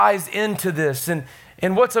ties into this. And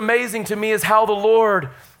what's amazing to me is how the Lord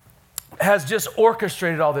has just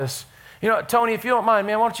orchestrated all this. You know, Tony, if you don't mind,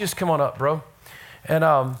 man, why don't you just come on up, bro? And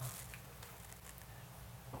y'all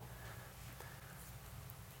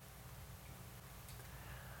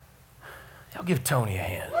Y'all give Tony a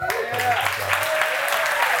hand.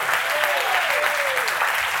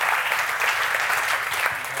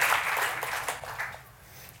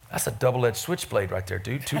 That's a double-edged switchblade right there,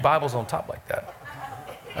 dude. 2 Bibles on top like that.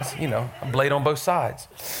 That's, a blade on both sides.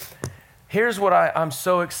 Here's what I'm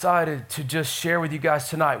so excited to just share with you guys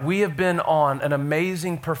tonight. We have been on an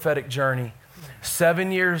amazing prophetic journey.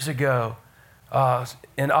 7 years ago,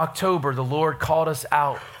 in October, the Lord called us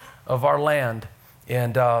out of our land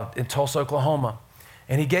in Tulsa, Oklahoma.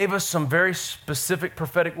 And he gave us some very specific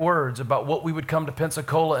prophetic words about what we would come to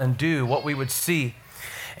Pensacola and do, what we would see.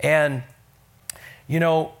 And,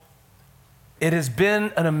 it has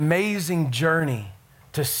been an amazing journey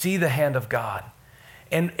to see the hand of God.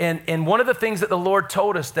 And one of the things that the Lord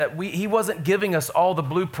told us that he wasn't giving us all the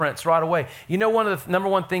blueprints right away. One of the number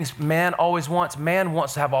one things man always wants? Man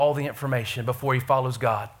wants to have all the information before he follows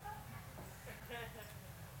God.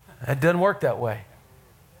 It doesn't work that way.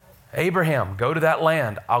 Abraham, go to that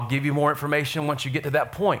land. I'll give you more information once you get to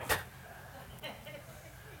that point.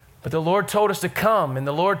 But the Lord told us to come, and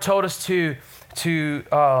the Lord told us to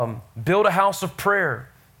build a house of prayer.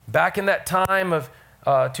 Back in that time of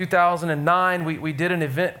 2009, we did an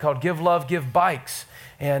event called Give Love, Give Bikes,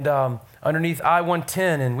 and underneath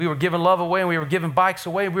I-110, and we were giving love away, and we were giving bikes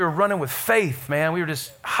away. We were running with faith, man. We were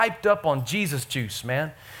just hyped up on Jesus juice,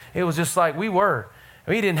 man. It was just like we were.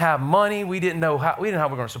 We didn't have money. We didn't know how we were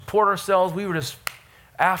going to support ourselves. We were just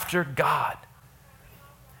after God.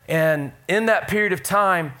 And in that period of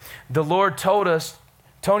time, the Lord told us,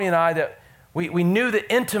 Tony and I, that we knew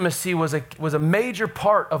that intimacy was a major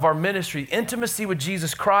part of our ministry. Intimacy with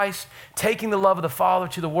Jesus Christ, taking the love of the Father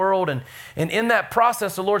to the world. And in that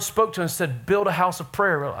process, the Lord spoke to us and said, build a house of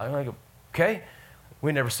prayer. I'm like, okay.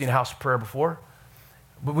 We'd never seen a house of prayer before.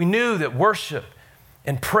 But we knew that worship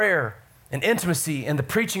and prayer and intimacy and the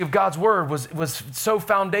preaching of God's word was so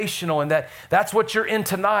foundational, and that's what you're in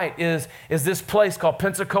tonight is this place called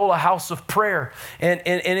Pensacola House of Prayer. And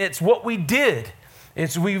it's what we did.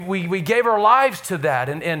 It's we gave our lives to that,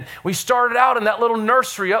 and we started out in that little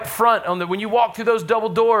nursery up front. When you walk through those double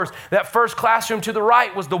doors, that first classroom to the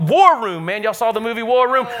right was the war room, man. Y'all saw the movie War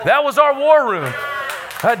Room? That was our war room.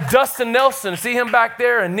 Dustin Nelson, see him back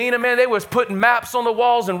there, and Nina, man, they was putting maps on the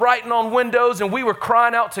walls and writing on windows, and we were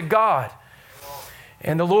crying out to God.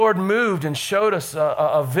 And the Lord moved and showed us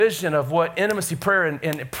a vision of what intimacy, prayer,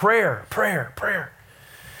 and prayer.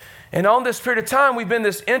 And on this period of time, we've been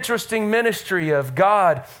this interesting ministry of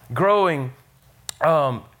God growing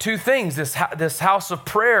 2 things, this house of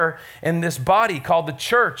prayer and this body called the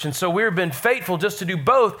church. And so we've been faithful just to do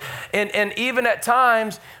both. And even at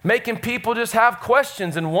times, making people just have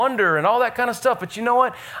questions and wonder and all that kind of stuff. But you know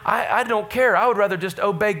what? I don't care. I would rather just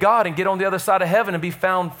obey God and get on the other side of heaven and be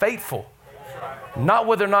found faithful. Not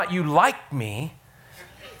whether or not you like me.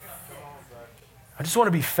 I just want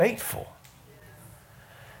to be faithful.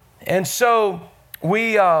 And so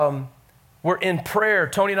we were in prayer.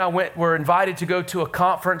 Tony and I were invited to go to a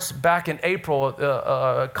conference back in April,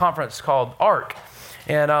 a conference called ARC.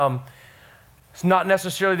 And it's not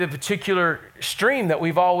necessarily the particular stream that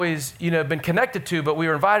we've always, been connected to, but we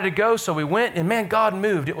were invited to go, so we went, and man, God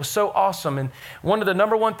moved. It was so awesome. And one of the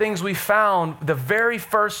number one things we found the very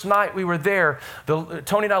first night we were there,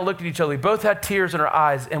 Tony and I looked at each other. We both had tears in our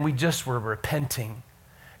eyes, and we just were repenting.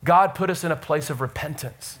 God put us in a place of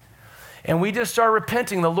repentance. And we just started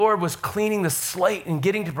repenting. The Lord was cleaning the slate and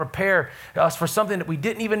getting to prepare us for something that we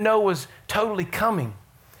didn't even know was totally coming.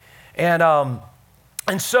 And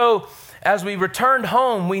so as we returned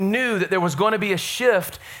home, we knew that there was going to be a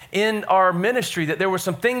shift in our ministry, that there were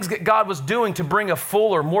some things that God was doing to bring a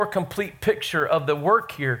fuller, more complete picture of the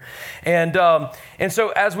work here. And so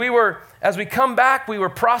as we come back, we were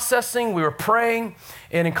processing, we were praying,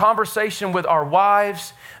 and in conversation with our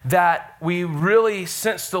wives, that we really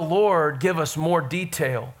sensed the Lord give us more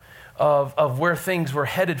detail of where things were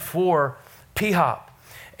headed for PHOP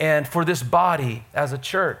and for this body as a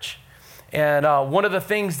church. And one of the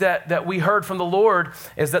things that we heard from the Lord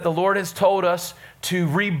is that the Lord has told us to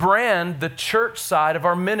rebrand the church side of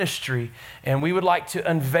our ministry. And we would like to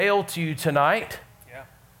unveil to you tonight,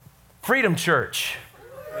 Freedom Church.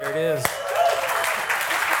 There it is.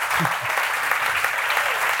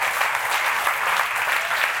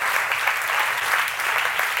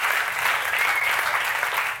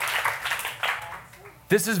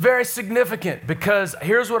 This is very significant because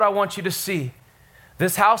here's what I want you to see.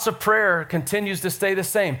 This house of prayer continues to stay the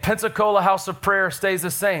same. Pensacola House of Prayer stays the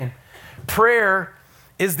same. Prayer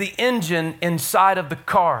is the engine inside of the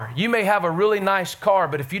car. You may have a really nice car,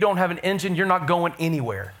 but if you don't have an engine, you're not going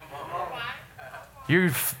anywhere. You're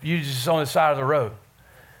just on the side of the road.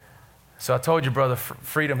 So I told you, brother,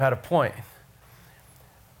 Freedom had a point.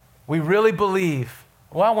 we really believe.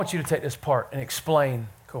 Well, I want you to take this part and explain.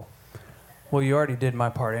 Cool. Well, you already did my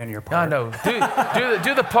part and your part. I know.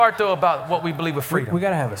 Do the part, though, about what we believe with freedom. We got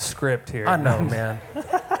to have a script here. I know, man.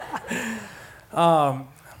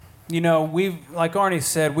 Like Arnie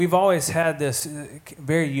said, we've always had this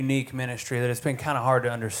very unique ministry that it's been kind of hard to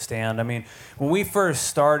understand. I mean, when we first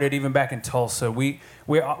started, even back in Tulsa,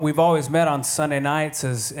 we've always met on Sunday nights,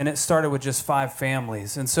 and it started with just 5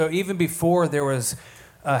 families. And so even before there was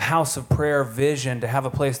a house of prayer vision to have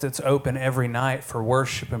a place that's open every night for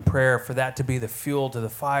worship and prayer, for that to be the fuel to the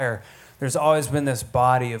fire, there's always been this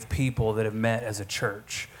body of people that have met as a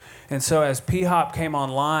church. And so as PHOP came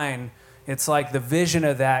online, it's like the vision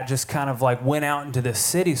of that just kind of like went out into the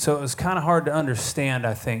city. So it was kind of hard to understand,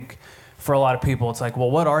 I think, for a lot of people. It's like,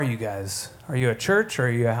 well, what are you guys? Are you a church or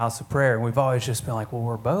are you a house of prayer? And we've always just been like, well,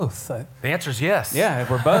 we're both. The answer is yes. Yeah,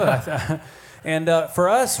 we're both. And for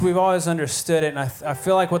us, we've always understood it. And I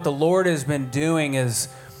feel like what the Lord has been doing is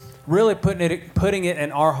really putting it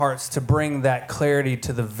in our hearts to bring that clarity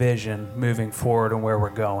to the vision moving forward and where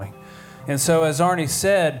we're going. And so as Arnie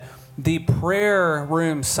said, the prayer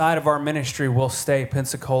room side of our ministry will stay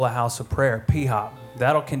Pensacola House of Prayer, PHOP.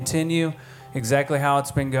 That'll continue exactly how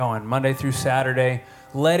it's been going, Monday through Saturday,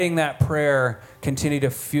 letting that prayer continue to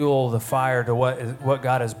fuel the fire to what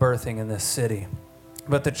God is birthing in this city.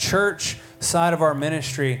 But the church side of our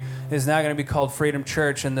ministry is now going to be called Freedom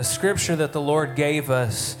Church. And the scripture that the Lord gave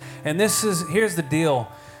us, and here's the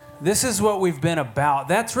deal. This is what we've been about.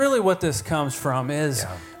 That's really what this comes from is...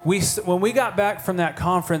 Yeah. When we got back from that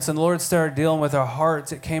conference and the Lord started dealing with our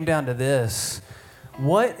hearts, it came down to this.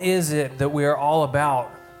 What is it that we are all about,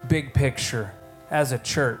 big picture, as a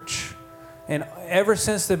church? And ever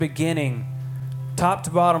since the beginning, top to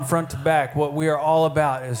bottom, front to back, what we are all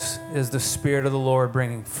about is the Spirit of the Lord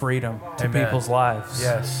bringing freedom to Amen. People's lives.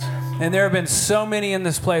 Yes. And there have been so many in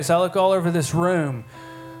this place. I look all over this room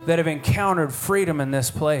that have encountered freedom in this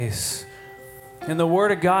place. And the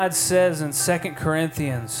Word of God says in 2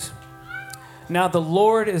 Corinthians, now the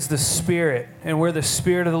Lord is the Spirit, and where the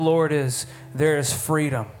Spirit of the Lord is, there is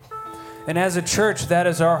freedom. And as a church, that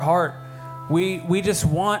is our heart. We just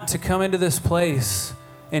want to come into this place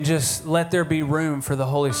and just let there be room for the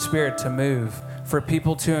Holy Spirit to move, for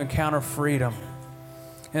people to encounter freedom.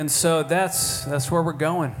 And so that's where we're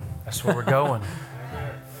going. That's where we're going.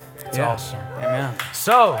 It's awesome. Amen.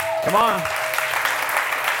 So, come on.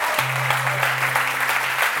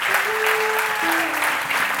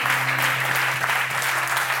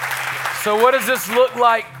 So what does this look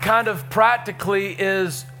like kind of practically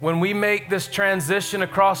is when we make this transition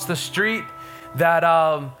across the street,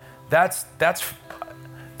 this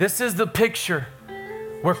is the picture.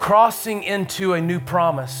 We're crossing into a new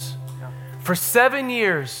promise. For 7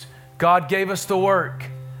 years, God gave us the work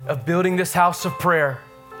of building this house of prayer.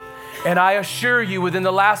 And I assure you, within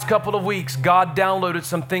the last couple of weeks, God downloaded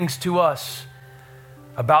some things to us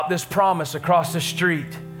about this promise across the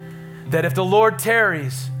street, that if the Lord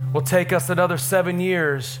tarries, will take us another 7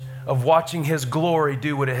 years of watching His glory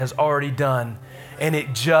do what it has already done. And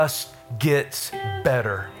it just gets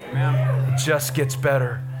better. Amen. It just gets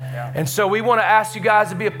better. Yeah. And so we want to ask you guys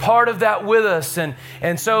to be a part of that with us. And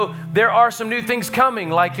so there are some new things coming,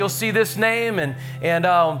 like you'll see this name. And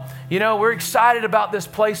we're excited about this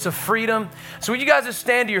place of freedom. So would you guys just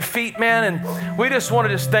stand to your feet, man? And we just want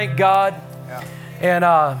to just thank God and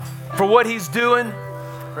for what He's doing.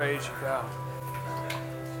 Praise you, God.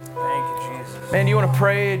 Thank you, Jesus. Man, you want to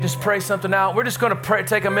pray? Just pray something out. We're just going to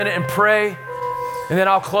take a minute and pray, and then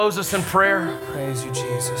I'll close us in prayer. Praise you,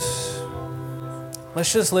 Jesus.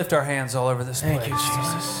 Let's just lift our hands all over this place. Thank you,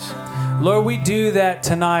 Jesus. Lord, we do that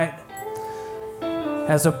tonight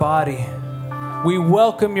as a body. We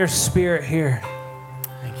welcome your Spirit here.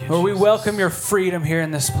 Lord, we welcome your freedom here in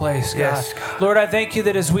this place, God. Yes, God. Lord, I thank you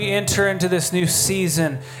that as we enter into this new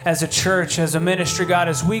season as a church, as a ministry, God,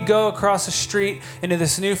 as we go across the street into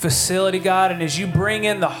this new facility, God, and as you bring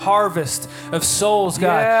in the harvest of souls,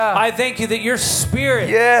 God, I thank you that your Spirit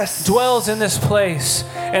dwells in this place,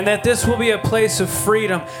 and that this will be a place of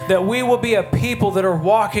freedom, that we will be a people that are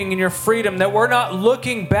walking in your freedom, that we're not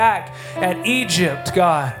looking back at Egypt,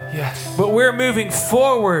 God, but we're moving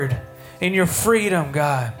forward in your freedom,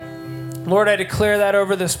 God. Lord, I declare that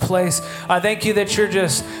over this place. I thank you that you're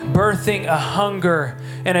just birthing a hunger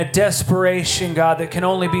and a desperation, God, that can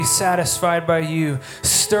only be satisfied by you.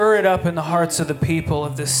 Stir it up in the hearts of the people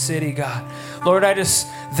of this city, God. Lord, I just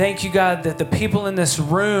thank you, God, that the people in this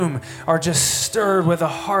room are just stirred with a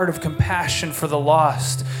heart of compassion for the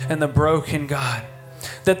lost and the broken, God.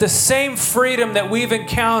 That the same freedom that we've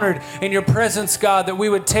encountered in your presence, God, that we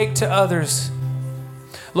would take to others.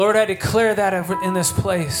 Lord, I declare that in this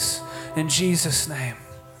place in Jesus' name.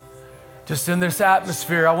 Just in this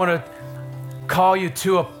atmosphere, I want to call you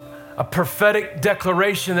to a prophetic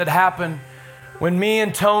declaration that happened when me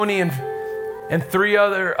and Tony and three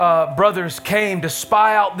other brothers came to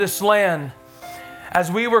spy out this land. As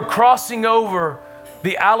we were crossing over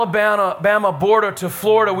the Alabama border to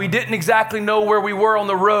Florida, we didn't exactly know where we were on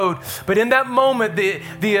the road. But in that moment,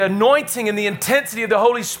 the anointing and the intensity of the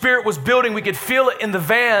Holy Spirit was building. We could feel it in the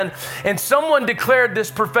van. And someone declared this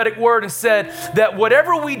prophetic word and said that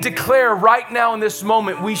whatever we declare right now in this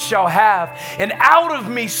moment, we shall have. And out of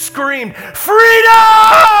me screamed,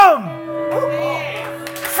 freedom!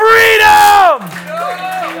 Freedom!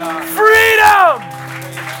 Freedom!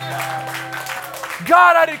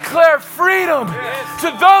 God, I declare freedom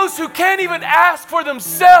to those who can't even ask for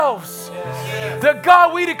themselves. That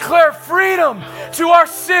God, we declare freedom to our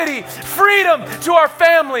city, freedom to our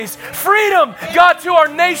families, freedom, God, to our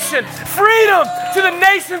nation, freedom to the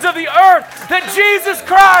nations of the earth, that Jesus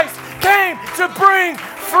Christ came to bring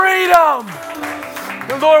freedom.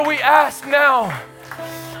 And Lord, we ask now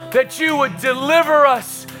that you would deliver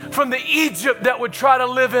us from the Egypt that would try to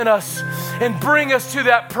live in us and bring us to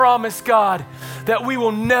that promise, God, that we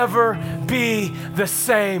will never be the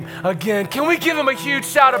same again. Can we give him a huge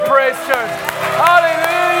shout of praise, church?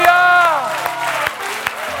 Hallelujah!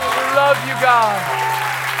 We love you, God.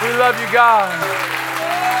 We love you, God.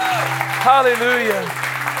 Hallelujah.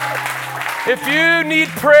 If you need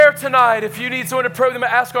prayer tonight, if you need someone to pray with them,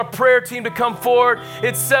 ask our prayer team to come forward.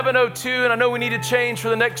 It's 7:02, and I know we need to change for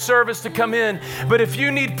the next service to come in. But if you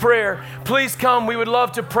need prayer, please come. We would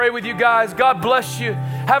love to pray with you guys. God bless you.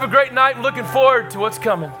 Have a great night. I'm looking forward to what's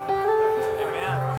coming.